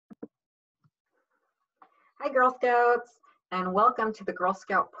Hi, Girl Scouts, and welcome to the Girl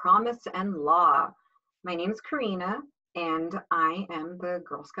Scout Promise and Law. My name is Karina, and I am the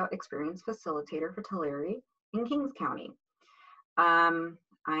Girl Scout Experience Facilitator for Tulare in Kings County. I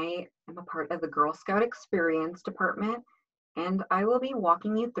am a part of the Girl Scout Experience Department, and I will be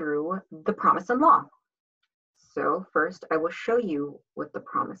walking you through the Promise and Law. So first, I will show you what the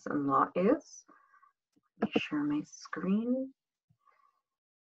Promise and Law is. Let me share my screen.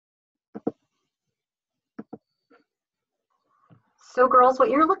 So girls, what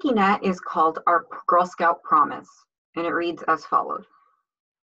you're looking at is called our Girl Scout Promise, and it reads as follows.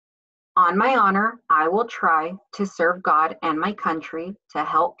 On my honor, I will try to serve God and my country, to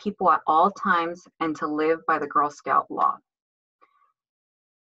help people at all times, and to live by the Girl Scout law.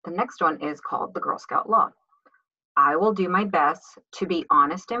 The next one is called the Girl Scout Law. I will do my best to be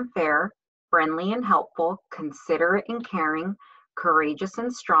honest and fair, friendly and helpful, considerate and caring, courageous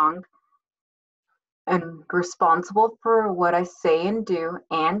and strong, and responsible for what I say and do,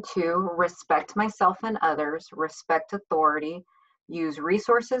 and to respect myself and others, respect authority, use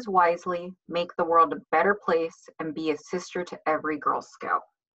resources wisely, make the world a better place, and be a sister to every Girl Scout.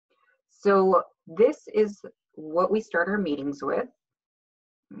 So this is what we start our meetings with.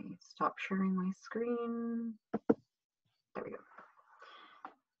 Let me stop sharing my screen. There we go.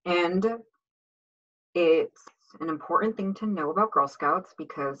 And it's an important thing to know about Girl Scouts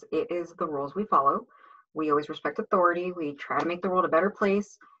because it is the rules we follow. We always respect authority, we try to make the world a better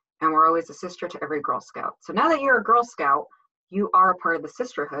place, and we're always a sister to every Girl Scout. So now that you're a Girl Scout, you are a part of the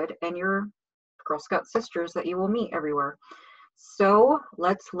sisterhood, and you're Girl Scout sisters that you will meet everywhere. So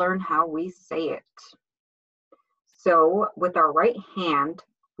let's learn how we say it. So with our right hand,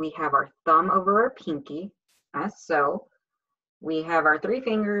 we have our thumb over our pinky, as so. We have our three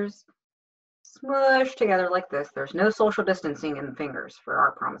fingers smushed together like this. There's no social distancing in the fingers for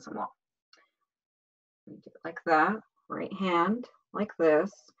our Promise and Law. We do it like that, right hand like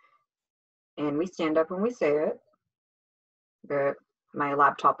this, and we stand up when we say it. But my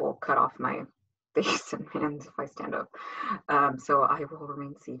laptop will cut off my face and hands if I stand up, so I will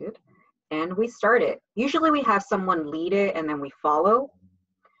remain seated. And we start it. Usually we have someone lead it and then we follow.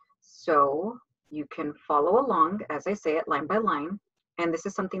 So you can follow along as I say it line by line. And this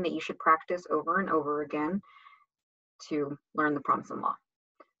is something that you should practice over and over again to learn the Promise and Law.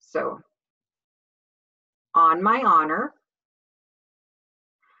 So, on my honor,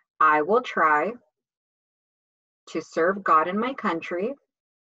 I will try to serve God and my country,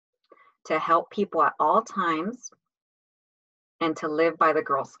 to help people at all times, and to live by the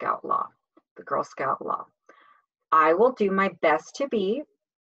Girl Scout law. The Girl Scout law. I will do my best to be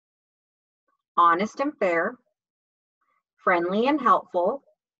honest and fair, friendly and helpful,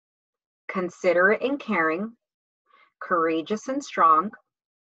 considerate and caring, courageous and strong,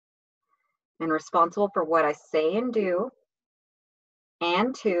 and responsible for what I say and do,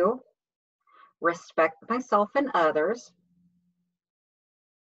 and to respect myself and others,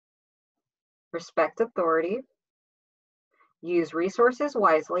 respect authority, use resources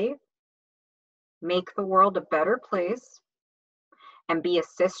wisely, make the world a better place, and be a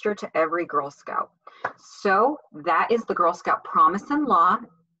sister to every Girl Scout. So that is the Girl Scout Promise and Law.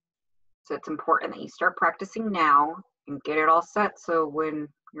 So it's important that you start practicing now and get it all set so when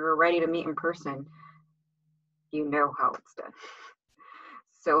you're ready to meet in person, you know how it's done.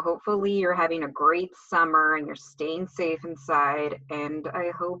 So hopefully you're having a great summer and you're staying safe inside, and I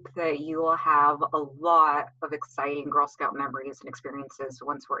hope that you will have a lot of exciting Girl Scout memories and experiences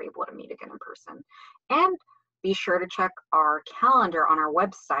once we're able to meet again in person. And be sure to check our calendar on our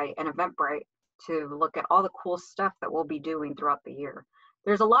website and Eventbrite to look at all the cool stuff that we'll be doing throughout the year.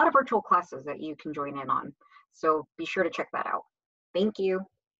 There's a lot of virtual classes that you can join in on, so be sure to check that out. Thank you.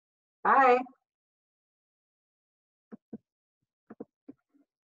 Bye.